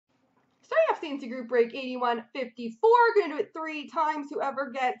Saints group break 8154. Going to do it 3 times. Whoever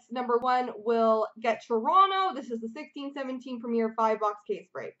gets number 1 will get Toronto. This is the 16-17 Premier 5-box case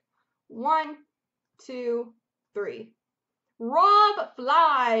break. 1, 2, 3. Rob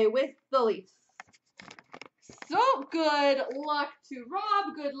Fly with the Leafs. So good luck to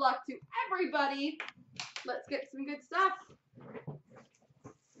Rob. Good luck to everybody. Let's get some good stuff.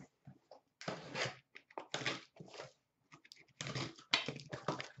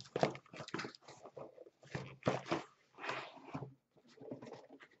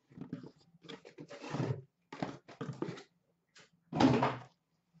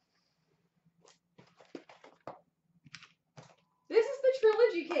 This is the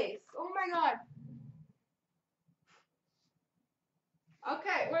trilogy case. Oh my god.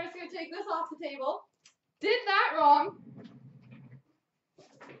 Okay, we're just going to take this off the table. Did that wrong.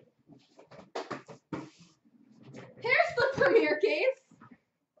 Here's the Premier case.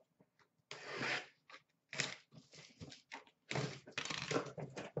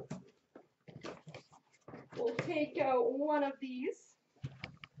 We'll take out one of these.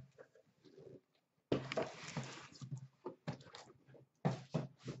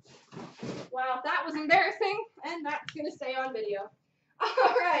 Wow, that was embarrassing, and that's going to stay on video.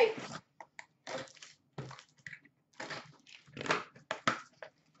 All right.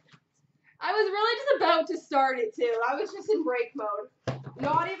 I was really just about to start it, too. I was just in break mode.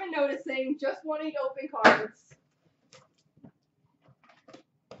 Not even noticing, just wanting to open cards.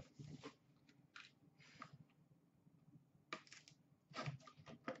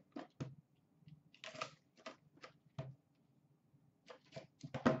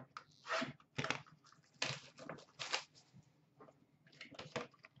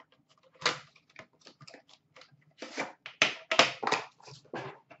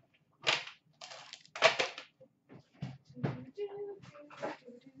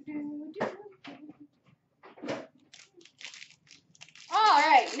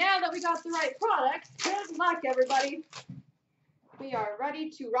 Alright, now that we got the right product, good luck everybody. We are ready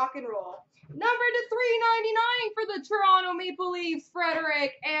to rock and roll. Number to 399 for the Toronto Maple Leafs,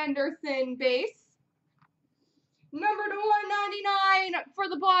 Frederik Andersen base. Number to 199 for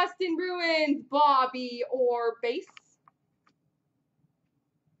the Boston Bruins, Bobby Orr base.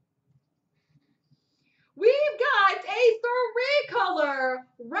 We've got a 3-color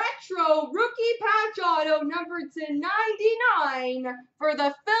retro rookie patch auto numbered to 99 for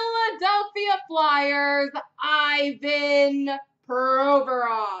the Philadelphia Flyers, Ivan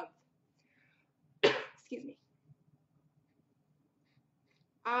Provorov. Excuse me.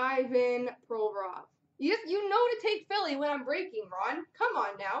 Ivan Provorov. You know to take Philly when I'm breaking, Ron. Come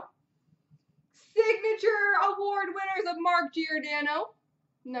on now. Signature award winners of Mark Giordano,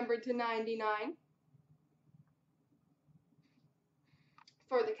 numbered to 99.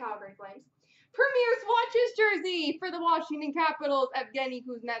 For the Calgary Flames. Premier Swatches jersey for the Washington Capitals, Evgeny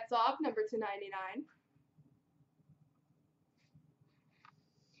Kuznetsov, number to 99.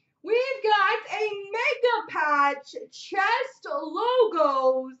 We've got a mega patch chest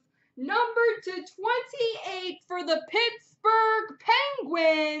logos, numbered to 28 for the Pittsburgh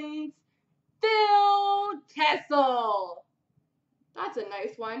Penguins, Phil Kessel. That's a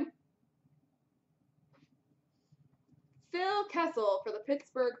nice one. Phil Kessel for the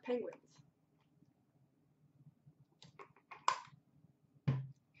Pittsburgh Penguins.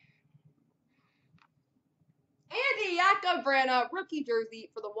 Andy Yakovlena rookie jersey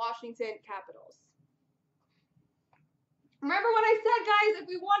for the Washington Capitals. Remember what I said, guys, if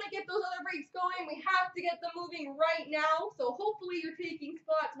we want to get those other breaks going, we have to get them moving right now. So hopefully you're taking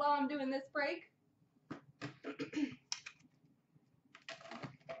spots while I'm doing this break.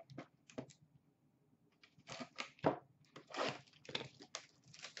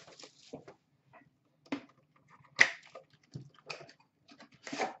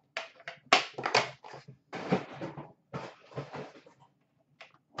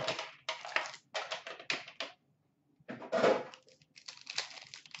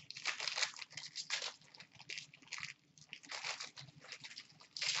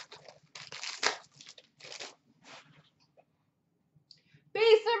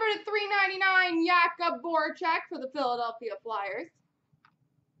 Base number to 399, Jakub Voracek for the Philadelphia Flyers.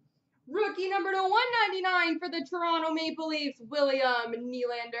 Rookie number to 199 for the Toronto Maple Leafs, William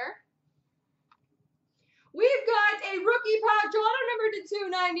Nylander. We've got a rookie patch auto number to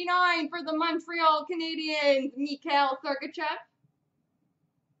 299 for the Montreal Canadiens, Mikhail Sergachev.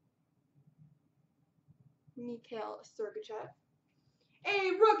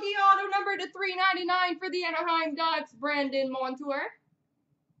 A rookie auto number to 399 for the Anaheim Ducks, Brandon Montour.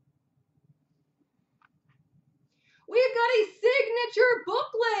 We've got a signature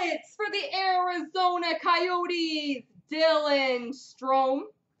booklets for the Arizona Coyotes, Dylan Strome.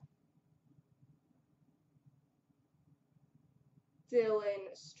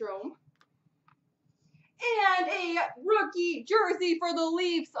 And a rookie jersey for the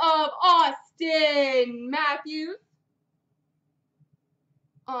Leafs of Austin Matthews.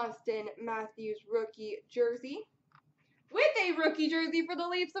 Austin Matthews rookie jersey. With a rookie jersey for the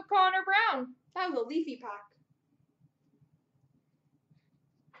Leafs of Connor Brown. That was a Leafy pack.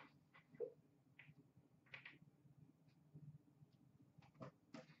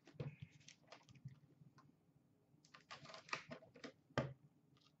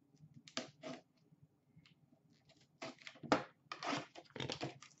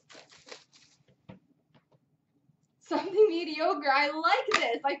 Something mediocre. I like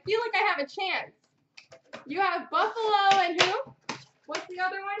this. I feel like I have a chance. You have Buffalo and who? What's the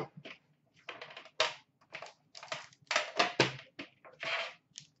other one?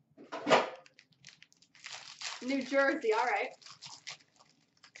 New Jersey. All right.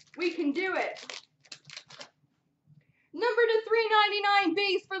 We can do it. Number to 399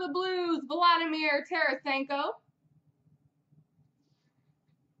 base for the Blues, Vladimir Tarasenko.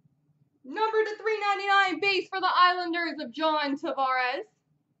 Number to 399 base for the Islanders of John Tavares.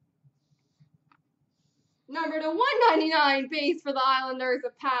 Number to 199 base for the Islanders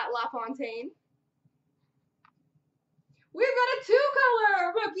of Pat LaFontaine. We've got a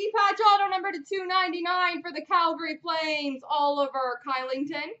two-color rookie patch auto number to 299 for the Calgary Flames, Oliver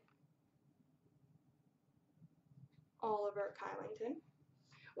Kylington.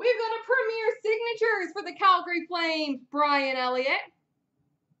 We've got a Premier Signatures for the Calgary Flames, Brian Elliott.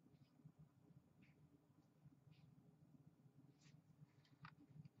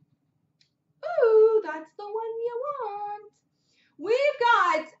 Ooh, that's the one you want. We've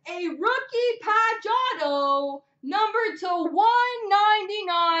got a rookie patch auto number to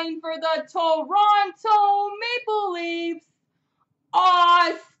 199 for the Toronto Maple Leafs,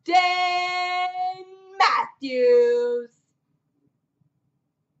 Austin Matthews.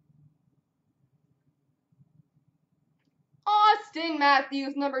 Austin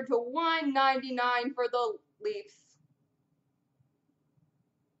Matthews, number to 199 for the Leafs.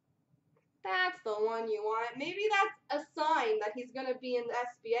 That's the one you want. Maybe that's a sign that he's going to be in the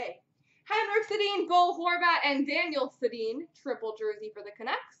SBA. Henrik Sedin, Bo Horvat, and Daniel Sedin, triple jersey for the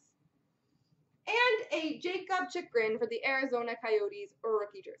Canucks. And a Jacob Chikrin for the Arizona Coyotes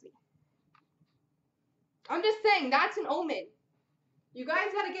rookie jersey. I'm just saying, that's an omen. You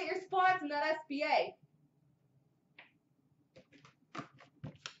guys got to get your spots in that SBA.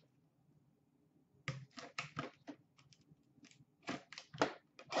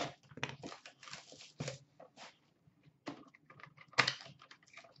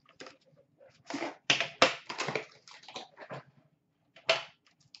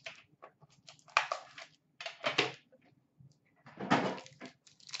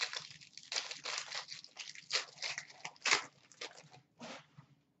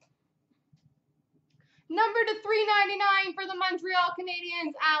 Number to 399 for the Montreal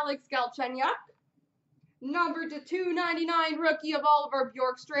Canadiens, Alex Galchenyuk. Number to 299 rookie of Oliver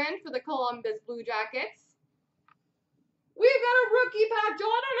Bjorkstrand for the Columbus Blue Jackets. We've got a rookie patch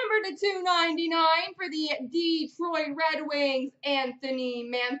auto number to 299 for the Detroit Red Wings, Anthony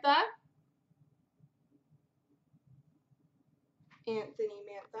Mantha. A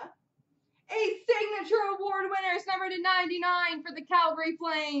signature award winners number to 99 for the Calgary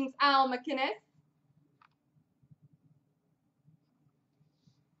Flames, Al MacInnis.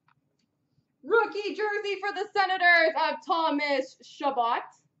 Rookie jersey for the Senators of Thomas Chabot.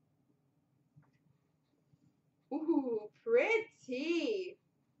 Ooh, pretty.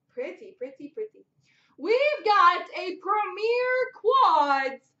 We've got a Premier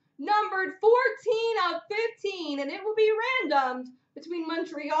Quads numbered 14 of 15, and it will be randomed between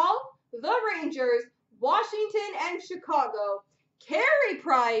Montreal, the Rangers, Washington, and Chicago. Carey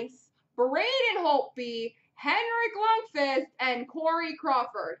Price, Braden Holtby, Henrik Lundqvist, and Corey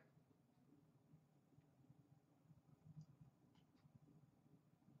Crawford.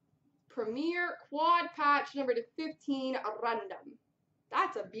 Premier Quad patch number to 15 random.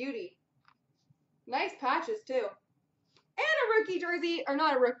 That's a beauty. Nice patches too. And a rookie jersey, or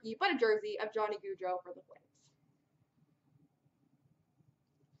not a rookie, but a jersey of Johnny Gaudreau for the Flames.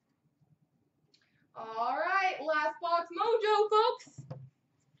 Alright, last box mojo, folks.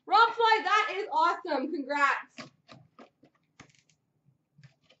 Rob Fly, that is awesome. Congrats.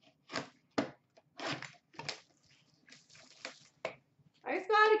 I just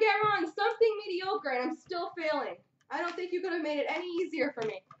gotta get on something mediocre and I'm still failing. I don't think you could have made it any easier for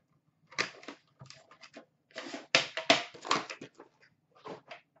me.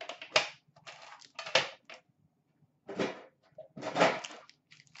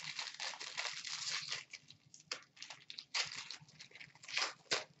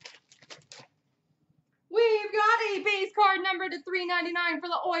 number to 399 for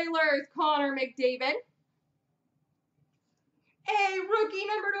the Oilers, Connor McDavid. A rookie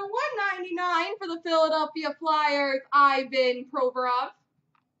number to 199 for the Philadelphia Flyers, Ivan Provorov.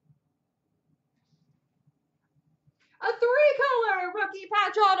 A three-color rookie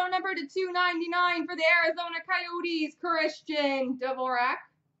patch auto number to 299 for the Arizona Coyotes, Christian Dvorak.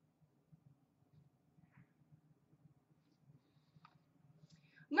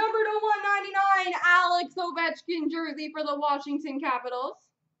 Number to 199, Alex Ovechkin jersey for the Washington Capitals.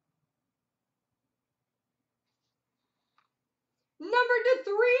 Number to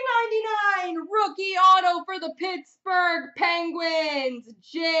 399, rookie auto for the Pittsburgh Penguins,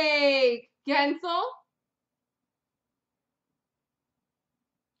 Jake Guentzel.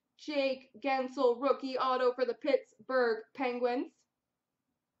 Jake Guentzel, rookie auto for the Pittsburgh Penguins.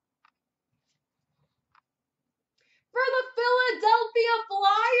 For the Philadelphia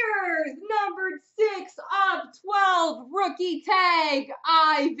Flyers, numbered 6/12, rookie tag,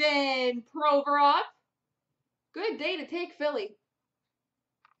 Ivan Provorov. Good day to take Philly.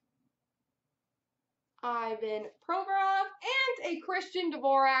 Ivan Provorov, and a Christian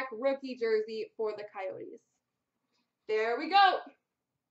Dvorak rookie jersey for the Coyotes. There we go.